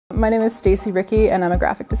My name is Stacy Rickey and I'm a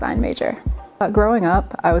graphic design major. Growing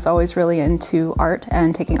up, I was always really into art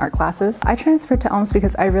and taking art classes. I transferred to Elms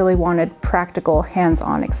because I really wanted practical,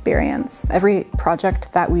 hands-on experience. Every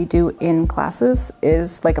project that we do in classes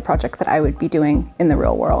is like a project that I would be doing in the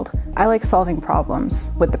real world. I like solving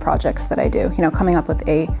problems with the projects that I do, coming up with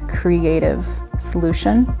a creative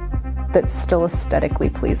solution that's still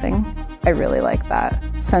aesthetically pleasing. I really like that.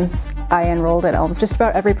 Since I enrolled at Elms, just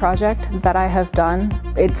about every project that I have done,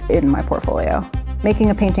 it's in my portfolio.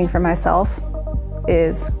 Making a painting for myself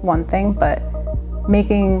is one thing, but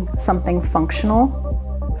making something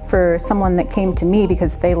functional for someone that came to me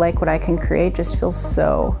because they like what I can create just feels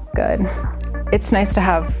so good. It's nice to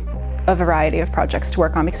have a variety of projects to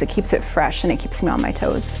work on because it keeps it fresh and it keeps me on my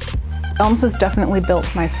toes. Elms has definitely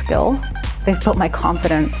built my skill. They've built my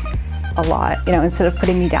confidence a lot. Instead of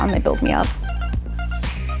putting me down, they build me up.